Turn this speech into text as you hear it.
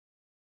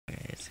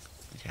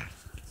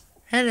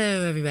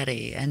Hello,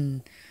 everybody,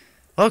 and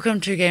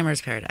welcome to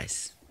Gamers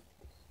Paradise,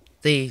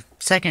 the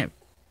second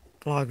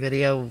vlog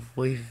video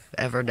we've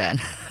ever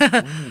done. We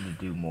need to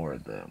do more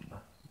of them.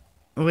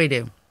 We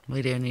do.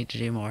 We do need to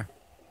do more.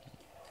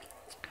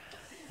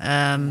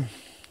 Um,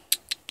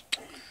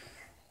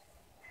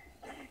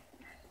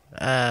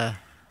 uh,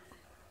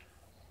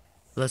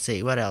 let's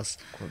see, what else?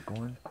 Quit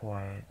going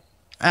quiet.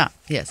 Ah,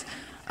 yes.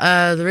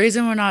 The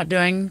reason we're not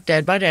doing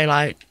Dead by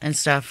Daylight and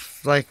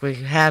stuff like we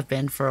have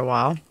been for a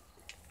while,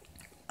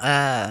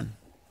 uh,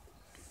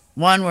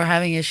 one, we're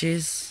having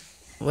issues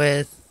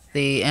with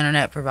the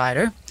internet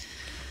provider,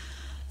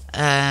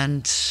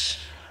 and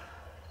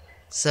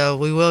so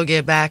we will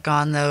get back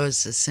on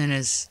those as soon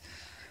as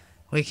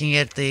we can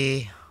get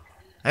the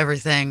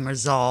everything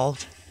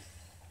resolved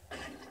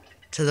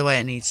to the way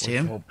it needs Which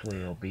to.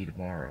 hopefully it'll be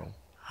tomorrow.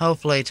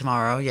 Hopefully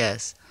tomorrow,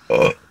 yes.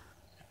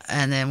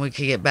 And then we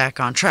could get back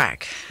on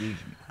track. Excuse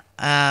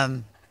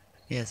me.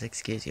 Yes,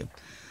 excuse you.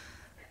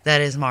 That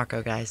is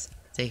Marco, guys.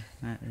 See?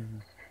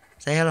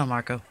 Say hello,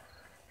 Marco.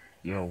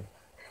 Yo.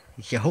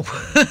 Yo.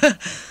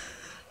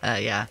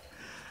 Yeah.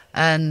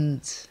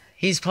 And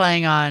he's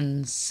playing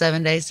on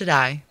 7 Days to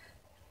Die.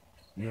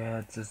 Yeah,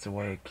 it's just a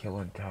way of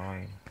killing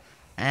time.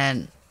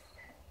 And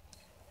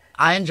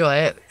I enjoy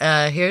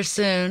it. Here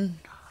soon,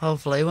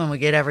 hopefully, when we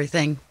get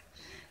everything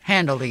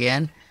handled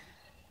again,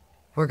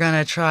 we're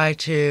going to try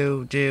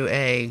to do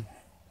a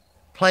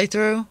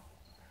playthrough,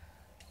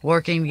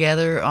 working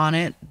together on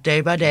it day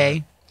by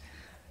day.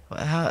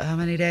 How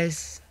many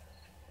days?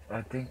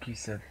 I think you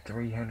said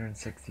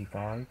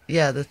 365.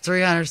 Yeah, the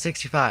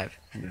 365.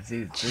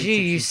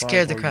 Gee, you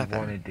scared the crap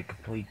out of me. Wanted to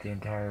complete the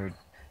entire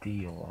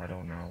deal. I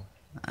don't know.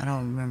 I don't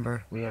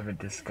remember. We haven't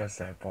discussed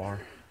that far.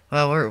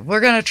 Well,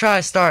 we're going to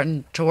try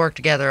starting to work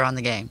together on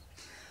the game.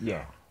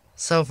 Yeah.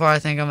 So far, I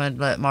think I'm going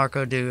to let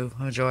Marco do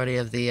a majority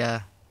of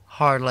the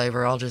hard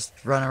labor. I'll just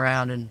run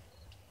around and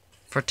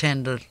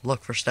pretend to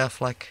look for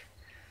stuff like...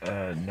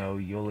 No,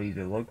 you'll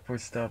either look for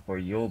stuff or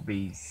you'll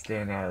be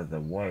standing out of the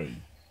way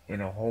in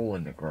a hole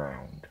in the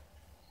ground.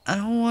 I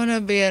don't want to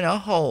be in a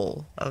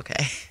hole.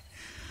 Okay.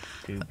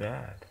 Too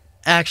bad.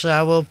 Actually,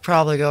 I will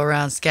probably go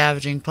around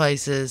scavenging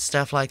places,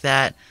 stuff like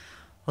that.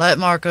 Let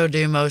Marco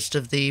do most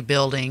of the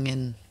building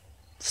and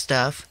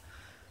stuff.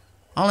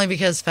 Only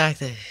because of the fact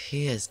that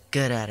he is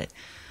good at it.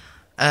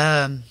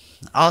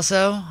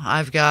 Also,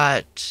 I've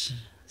got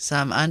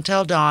some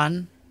Until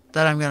Dawn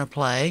that I'm going to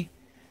play.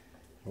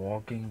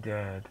 Walking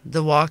Dead.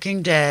 The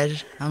Walking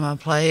Dead. I'm going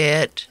to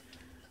play it.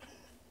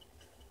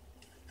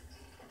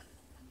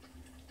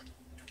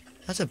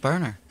 That's a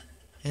burner,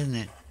 isn't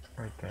it?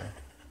 Right there.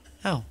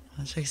 Oh,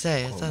 I was going to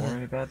say. Don't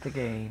worry about the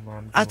game.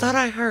 I thought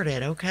I heard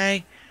it,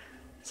 okay?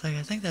 It's like,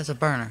 I think that's a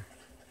burner.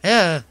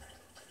 Yeah.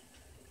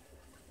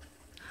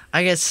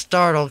 I get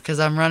startled because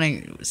I'm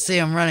running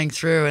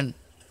through, and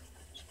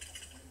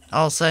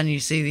all of a sudden you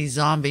see these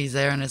zombies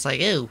there, and it's like,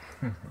 ew,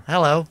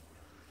 hello.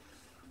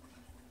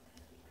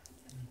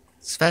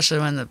 Especially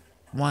when the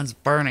one's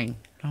burning.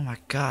 Oh my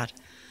god.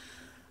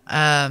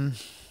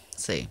 Let's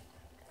see.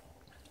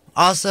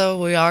 Also,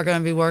 we are going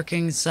to be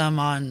working some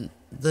on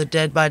the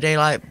Dead by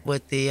Daylight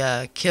with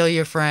the Kill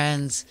Your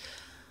Friends,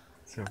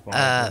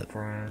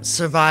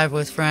 Survive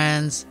with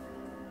Friends.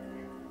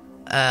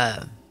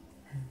 There's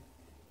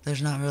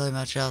not really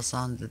much else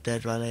on the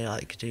Dead by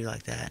Daylight you could do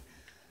like that.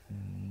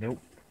 Nope.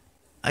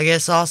 I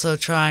guess also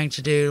trying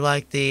to do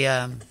like the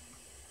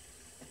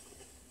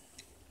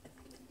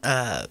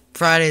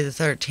Friday the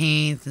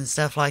 13th and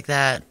stuff like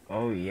that.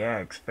 Oh yeah,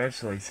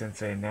 especially since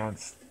they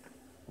announced,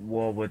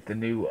 well, with the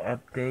new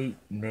update,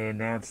 and they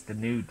announced the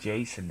new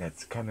Jason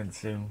that's coming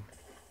soon.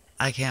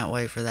 I can't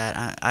wait for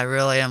that. I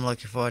really am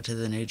looking forward to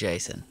the new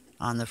Jason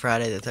on the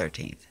Friday the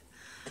 13th.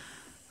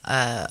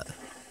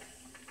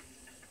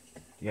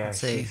 Yeah,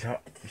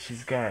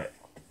 she's got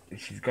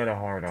a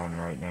hard on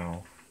right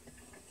now.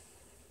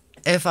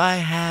 If I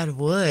had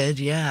wood,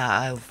 yeah,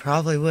 I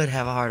probably would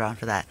have a hard on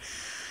for that.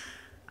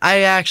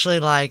 I actually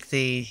like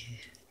the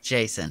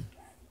Jason.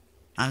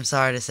 I'm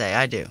sorry to say,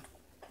 I do.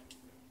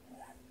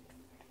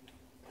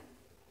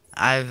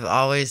 I've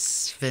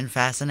always been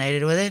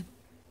fascinated with it.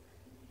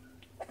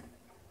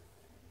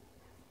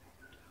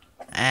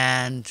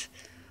 And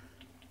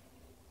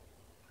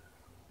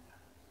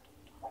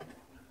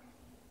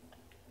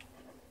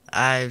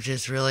I've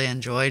just really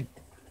enjoyed,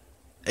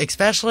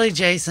 especially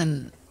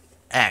Jason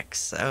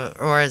X,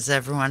 or as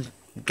everyone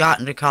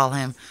gotten to call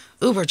him,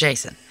 Uber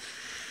Jason.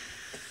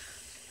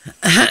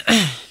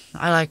 I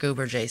like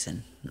Uber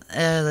Jason.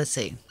 Let's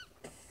see.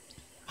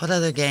 What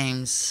other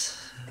games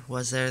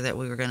was there that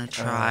we were going to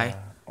try?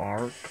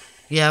 Ark.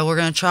 Yeah, we're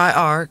going to try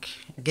Ark,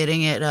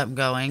 getting it up and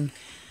going.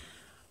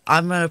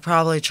 I'm going to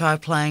probably try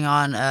playing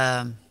on,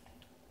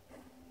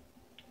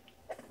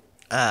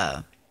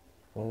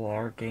 well,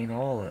 Ark ain't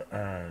all,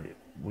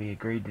 we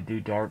agreed to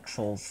do Dark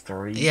Souls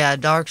 3. Yeah,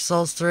 Dark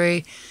Souls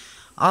 3.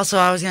 Also,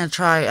 I was going to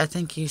try, I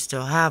think you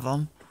still have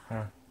them.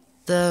 Huh.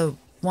 The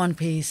One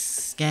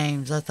Piece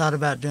games. I thought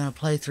about doing a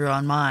playthrough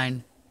on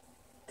mine.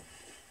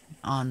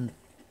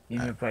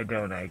 Even if I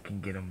don't, I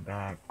can get them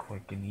back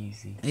quick and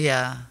easy.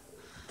 Yeah.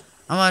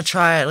 I'm going to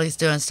try at least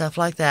doing stuff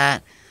like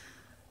that.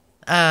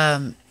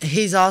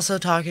 He's also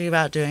talking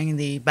about doing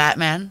the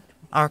Batman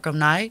Arkham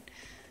Knight.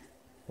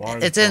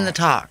 It's in the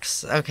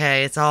talks.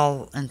 Okay, it's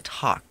all in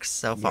talks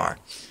so far.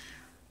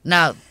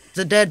 Now,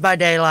 the Dead by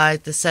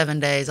Daylight, the 7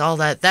 days, all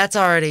that's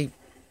already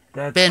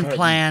been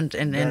planned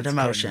and into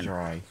motion. Cut and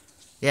dry.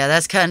 Yeah,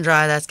 that's cut and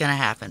dry. That's going to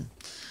happen.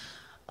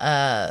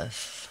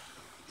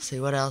 See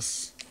what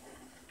else.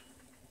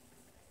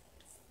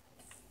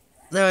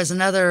 There was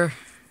another.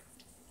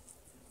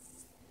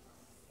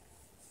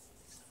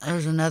 I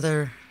don't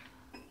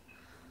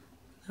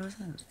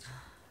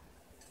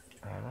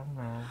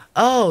know.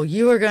 Oh,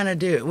 we were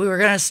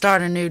gonna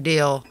start a new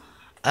deal.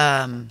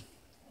 Well,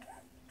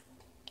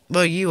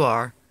 you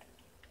are.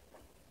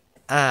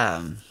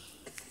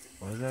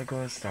 What is that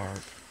going to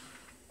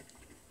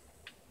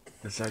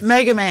start?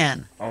 Mega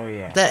Man. Oh,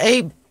 yeah.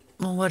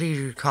 What do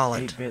you call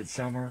it? 8-bit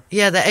summer?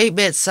 Yeah, the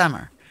 8-bit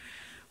summer.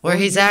 Where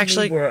he's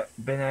actually... We've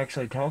been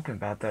actually talking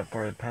about that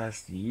for the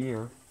past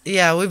year.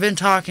 Yeah, we've been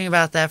talking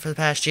about that for the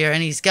past year,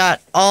 and he's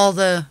got all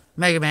the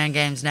Mega Man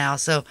games now,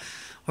 so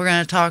we're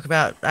going to talk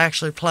about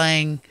actually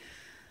playing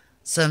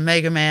some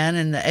Mega Man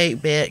and the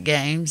 8-bit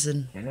games.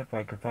 And if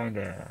I could find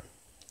a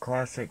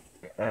classic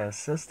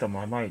system,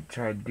 I might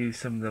try to do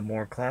some of the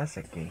more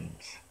classic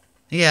games.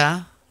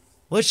 Yeah,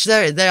 which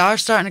they are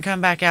starting to come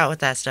back out with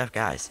that stuff,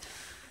 guys.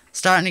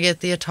 Starting to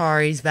get the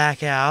Ataris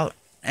back out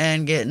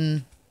and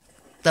getting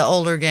the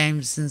older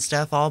games and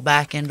stuff all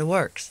back into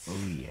works.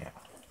 Oh, yeah.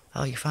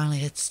 Oh, you finally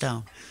hit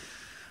stone.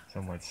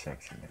 So much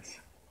sexiness.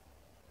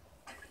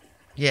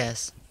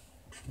 Yes.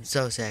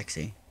 So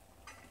sexy.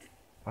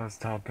 I was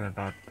talking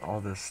about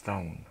all this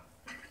stone.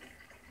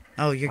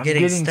 Oh, I'm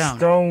getting stoned.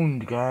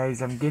 Stoned,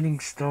 guys. I'm getting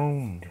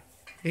stoned.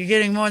 You're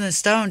getting more than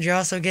stoned. You're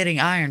also getting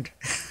ironed.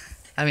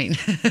 I mean...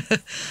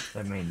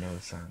 That made no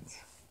sense.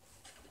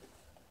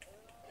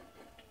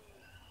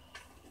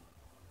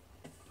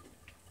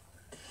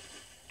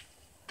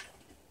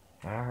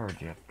 I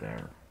heard you up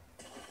there.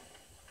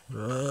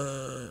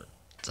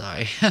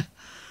 Sorry.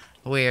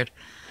 Weird.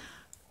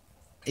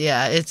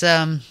 Yeah, it's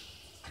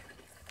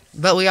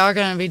but we are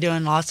going to be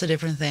doing lots of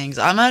different things.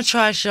 I'm going to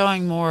try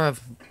showing more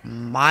of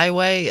my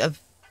way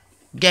of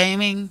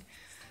gaming,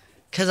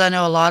 because I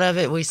know a lot of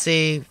it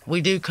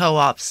we do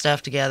co-op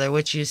stuff together,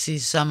 which you see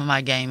some of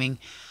my gaming,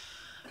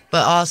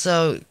 but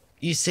also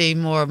you see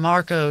more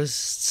Marco's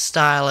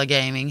style of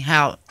gaming,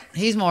 how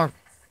he's more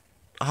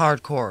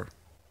hardcore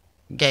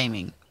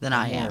gaming than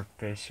I am. More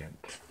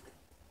efficient.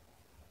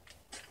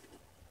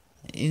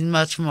 He's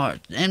much more,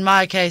 in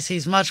my case,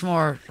 he's much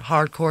more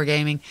hardcore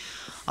gaming.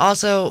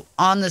 Also,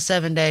 on the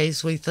 7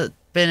 days, we've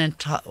been in,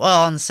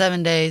 on the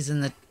 7 days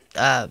in the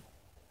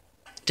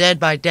Dead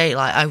by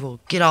Daylight, I will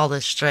get all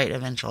this straight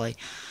eventually.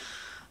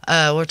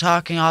 We're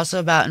talking also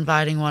about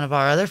inviting one of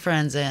our other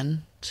friends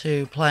in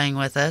to playing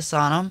with us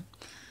on them.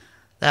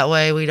 That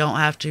way we don't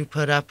have to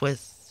put up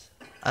with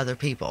other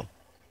people.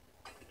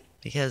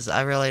 Because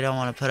I really don't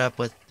want to put up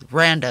with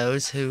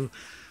randos who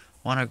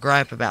want to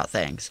gripe about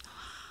things.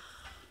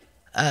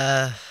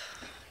 I'll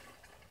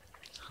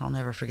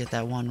never forget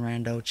that one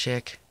rando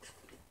chick.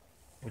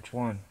 Which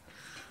one?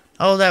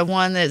 Oh, that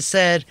one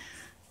that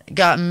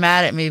got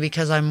mad at me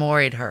because I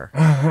moried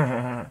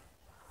her.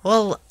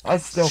 Well, I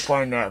still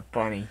find that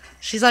funny.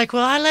 She's like,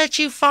 well, I let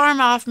you farm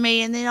off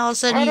me, and then all of a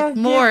sudden you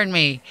moored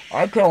me.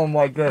 I tell him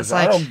like this,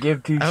 I don't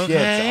give two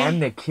shits. I'm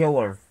the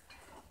killer.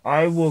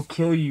 I will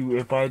kill you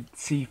if I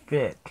see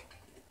fit.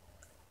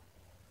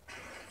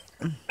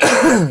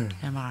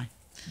 Am I?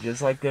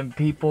 Just like them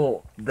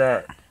people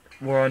that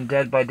were on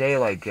Dead by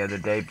Daylight the other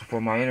day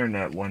before my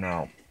internet went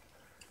out.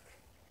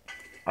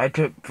 I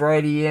took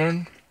Freddy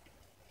in,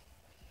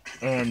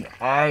 and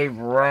I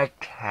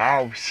wrecked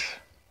house.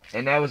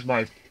 And that was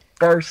my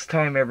first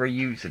time ever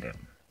using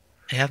him.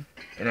 Yep.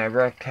 And I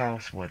wrecked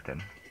house with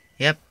him.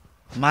 Yep.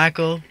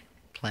 Michael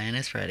playing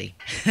as Freddy.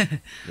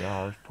 Yeah,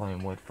 I was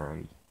playing with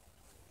Freddy.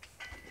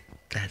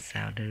 That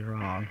sounded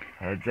wrong.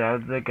 Heads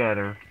out of the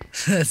gutter.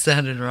 That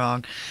sounded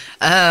wrong.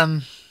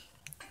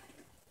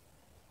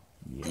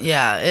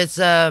 Yeah, it's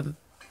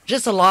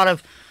just a lot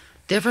of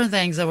different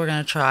things that we're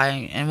going to try,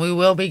 and we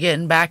will be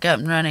getting back up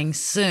and running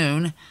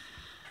soon.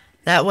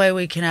 That way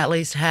we can at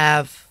least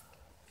have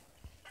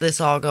this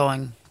all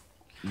going.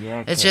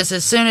 Yeah. It's just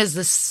as soon as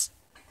this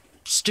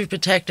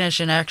stupid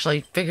technician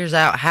actually figures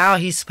out how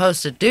he's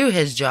supposed to do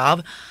his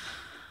job,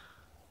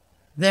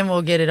 then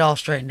we'll get it all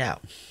straightened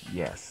out.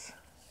 Yes.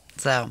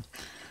 So,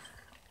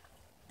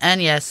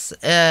 and yes,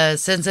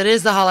 since it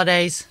is the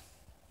holidays,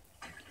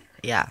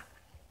 yeah.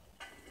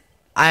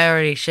 I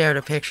already shared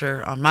a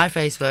picture on my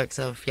Facebook,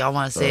 so if y'all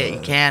want to see it, you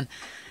can.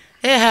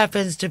 It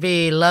happens to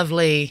be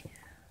lovely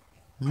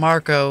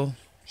Marco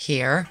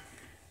here,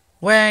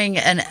 wearing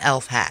an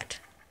elf hat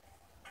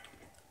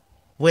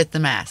with the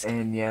mask.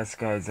 And yes,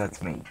 guys,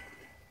 that's me.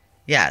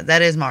 Yeah,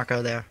 that is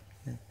Marco there.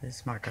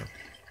 It's Marco.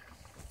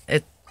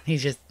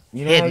 He's just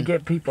You know, hidden. I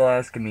get people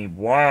asking me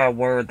why I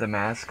wear the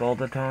mask all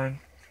the time.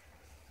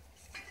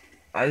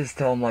 I just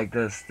tell them like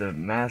this, the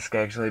mask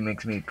actually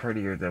makes me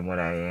prettier than what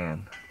I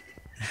am.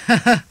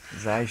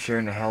 'Cause I sure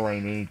in the hell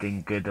ain't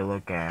anything good to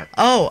look at.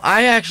 Oh,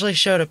 I actually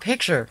showed a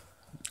picture.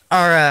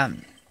 Our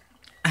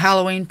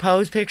Halloween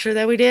pose picture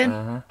that we did.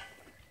 Uh-huh.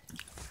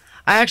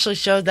 I actually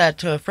showed that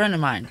to a friend of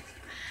mine.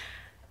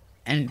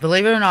 And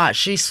believe it or not,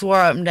 she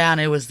swore up and down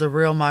it was the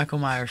real Michael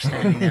Myers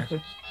standing there.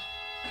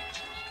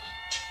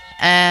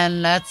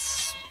 And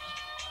that's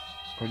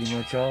Pretty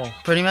much all.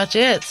 pretty much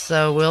it.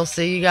 So we'll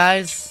see you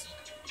guys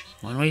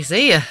when we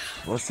see you.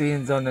 We'll see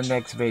you on the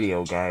next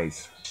video,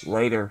 guys.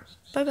 Later.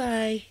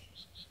 Bye-bye.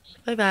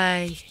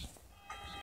 Bye-bye.